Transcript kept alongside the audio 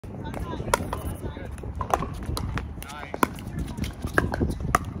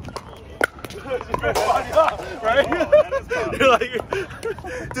Right? You're like,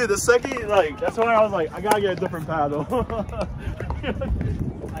 dude, the second, like, that's when I was like, I gotta get a different paddle. I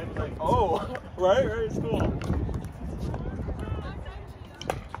was like, oh, right, it's cool.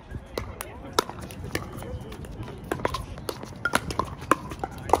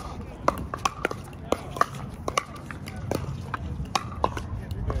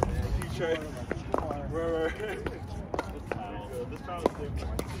 This paddle is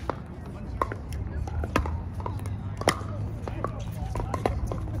different.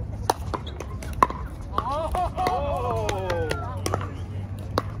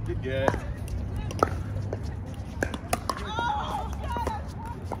 Good get.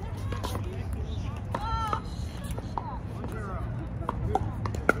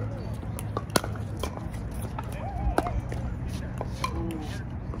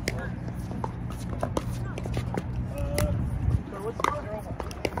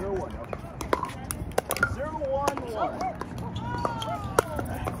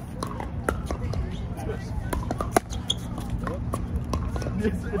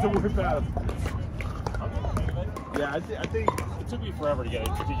 It's a weird paddle. Yeah, I think it took me forever to get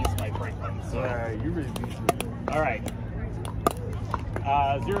used to my Franklin. So. Yeah, you really beat me. All right.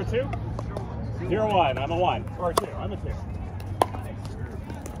 0-2? 0-1. I'm a 1. Or a 2. I'm a 2.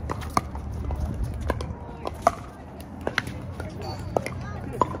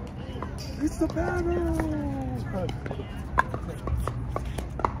 It's the paddle.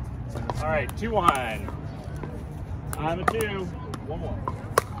 All right, 2-1. I'm a 2. One more.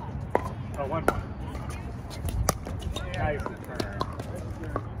 Oh, 1 more. Nice turn.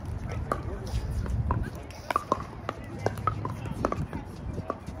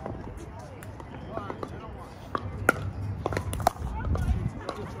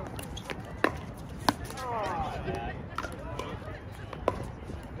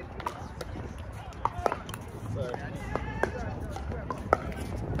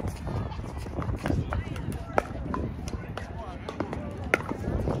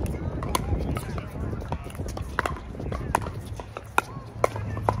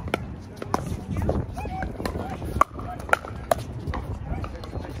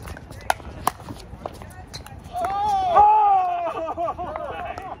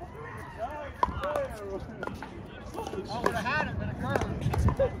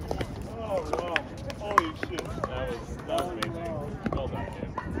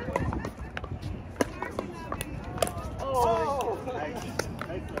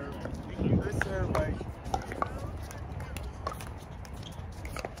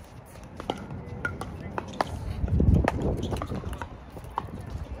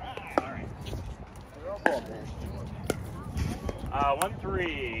 All right.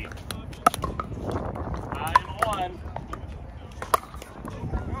 1-3. I'm 1.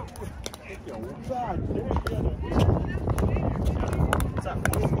 It's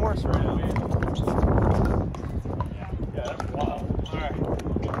at full force right now, man. Yeah, that's wild. All right.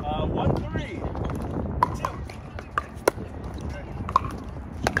 1-3. 2.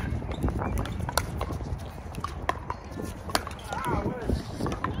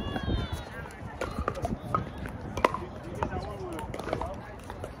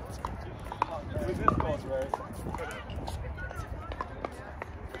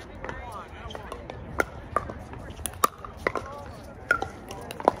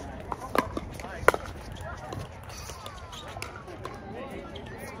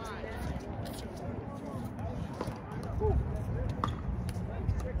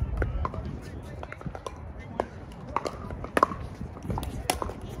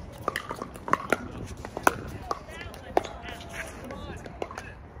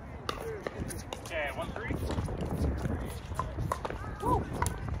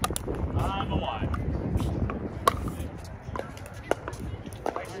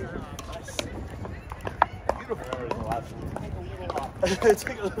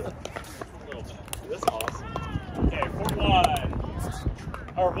 Take a little bit. That's awesome. Okay,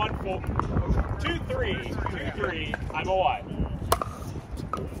 4-1. Or 1-4. 2-3. 2-3. I'm a 1.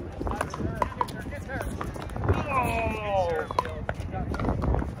 Oh!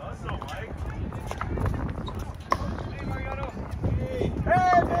 Hey,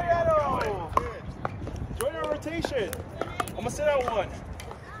 Mariano! Join our rotation. I'm gonna sit out 1.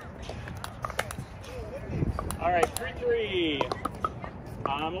 All right, 3-3.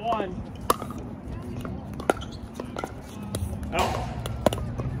 I'm a 1. Oh.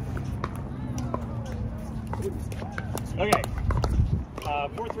 Okay.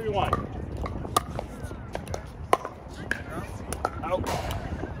 4-3-1. Out.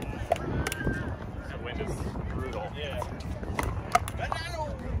 That wind is brutal. Yeah.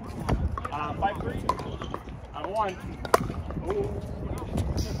 5-4. one. Ooh.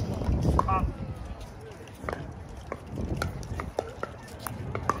 Pop.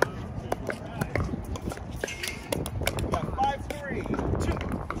 Got 5-3. 2.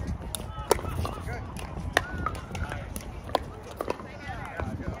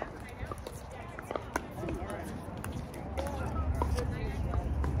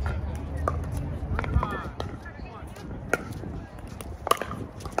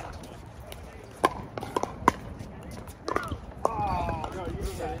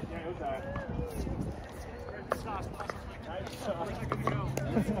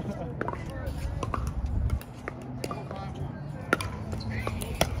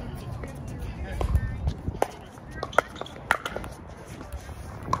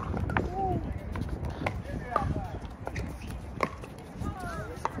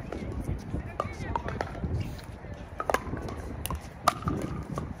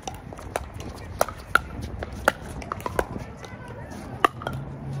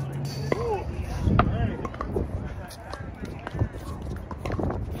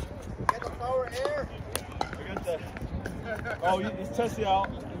 Oh, he's testing out.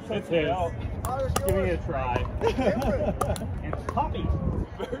 It's his. Give me a try. It's Poppy.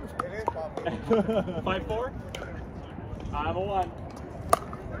 It is Poppy. 5-4. I'm a 1.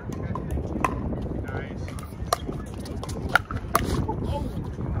 Nice.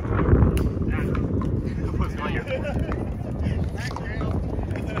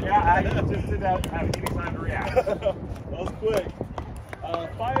 Yeah, I just didn't have any time to react. That was quick.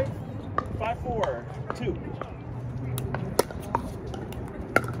 5-4. 2.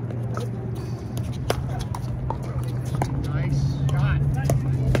 Nice shot. Hey,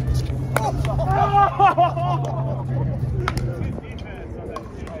 is that the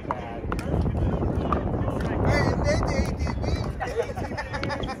ATV?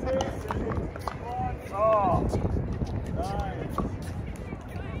 Oh, nice.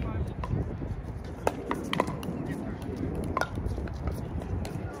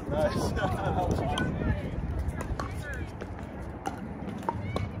 Nice. That was awesome.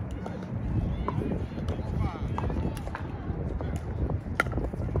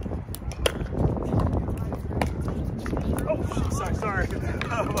 Sorry. I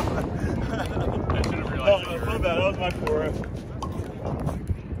should have realized. Oh, my bad. That was my 4.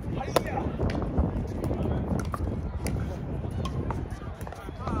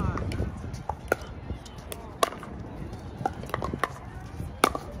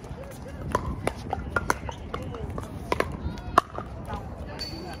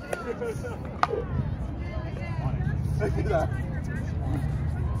 Look at that.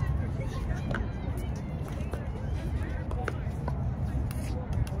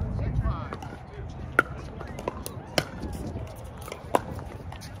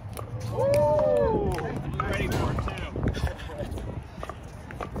 Ready for it, too.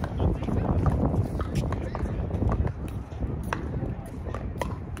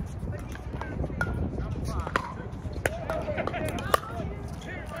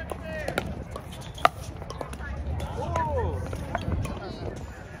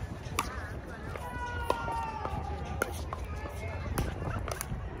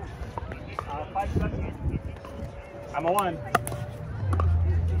 I'm a 1.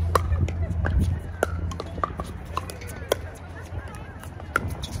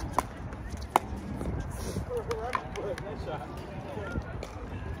 Nice shot.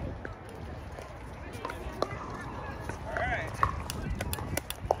 All right.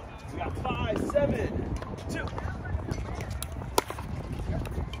 We got 5-7. 2.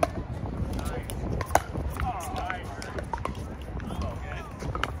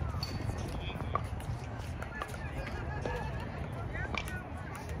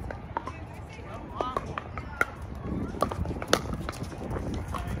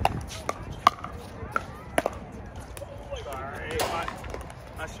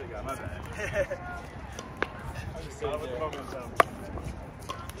 I should have got my bad. I just said with the momentum.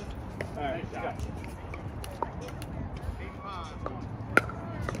 All right, you got it.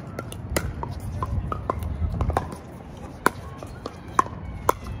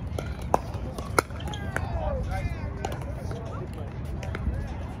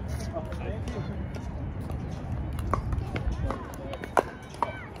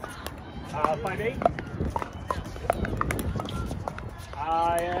 Oh, 5-8.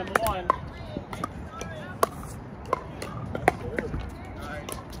 I am 1.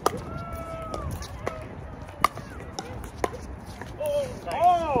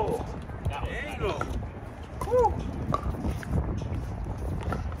 Oh! That was Angle! Woo!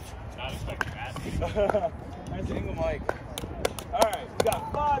 Not expecting that. Nice angle, Mike. All right, we got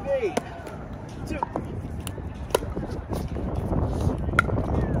 5-8. 2.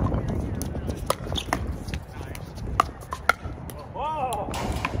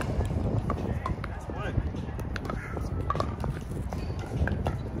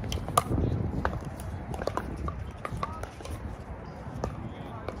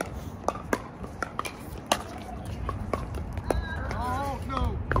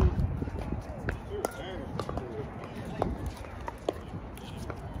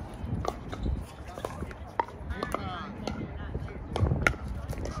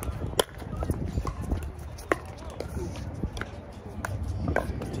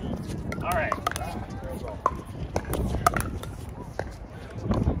 All right.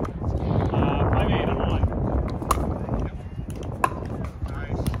 5-8, I'm on.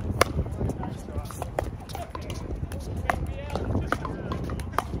 Nice.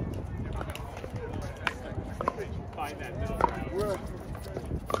 Find that middle ground.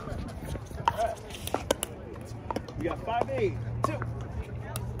 All right. We got 5-8, 2.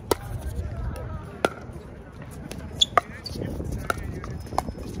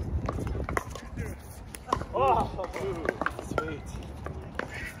 Oh, sweet.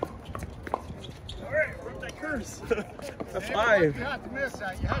 All right, rip that curse. A 5. You had to miss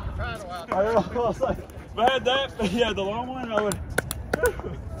that. You had your paddle out. I don't know. I was like, if I had that, yeah, the long one, I would.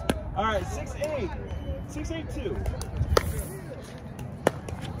 All right, 6-8. 6-8, 2.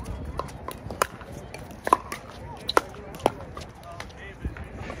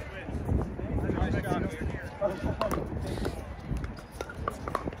 Nice job.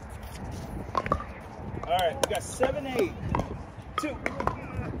 All right, we got 7-8, 2.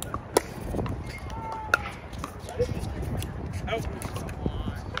 Out.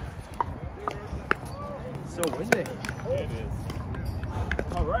 So windy. It is.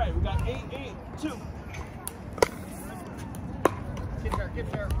 All right, we got 8-8, 2. Get there,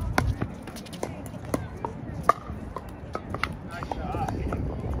 get there. Nice shot.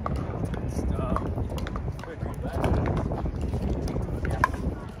 Stop. Quick comeback.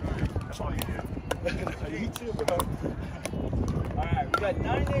 That's all you do. You too, bro. All right, we got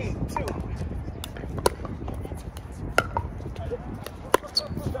 9-8, 2.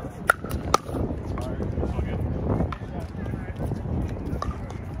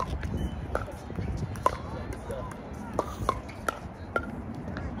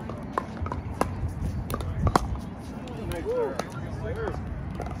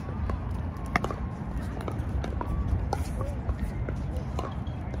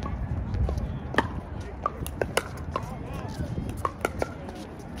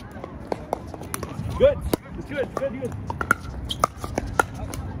 Good. It's good. Good. Good.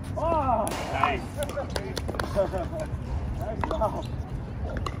 Oh, Nice. nice job.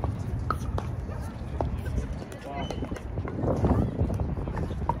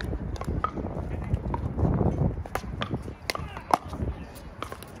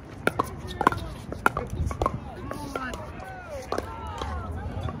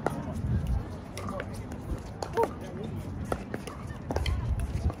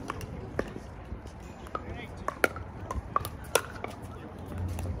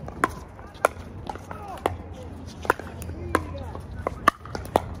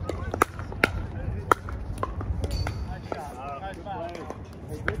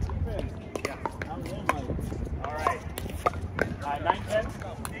 All right. 9-10.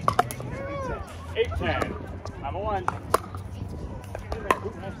 8-10. I'm a 1.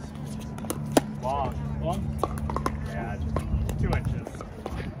 Long. Long. Yeah, 2 inches.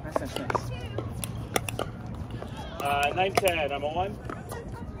 Nice, nice, nice. 9-10. I'm a 1.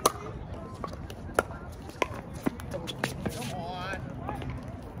 Come on.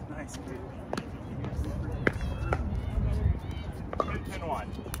 Nice. 10-1.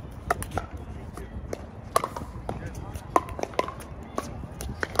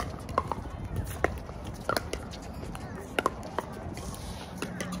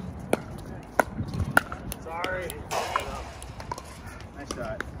 Sorry. Nice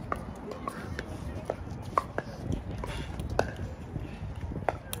shot.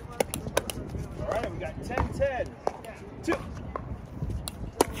 All right, we got 10-10. 2.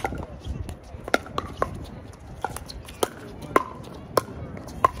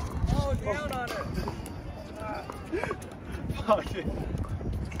 Oh, down on it. Fuck it.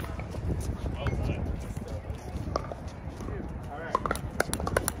 All right.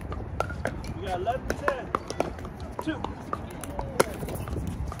 We got 11-10. 2.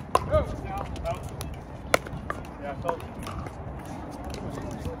 Go. Yeah, I felt it.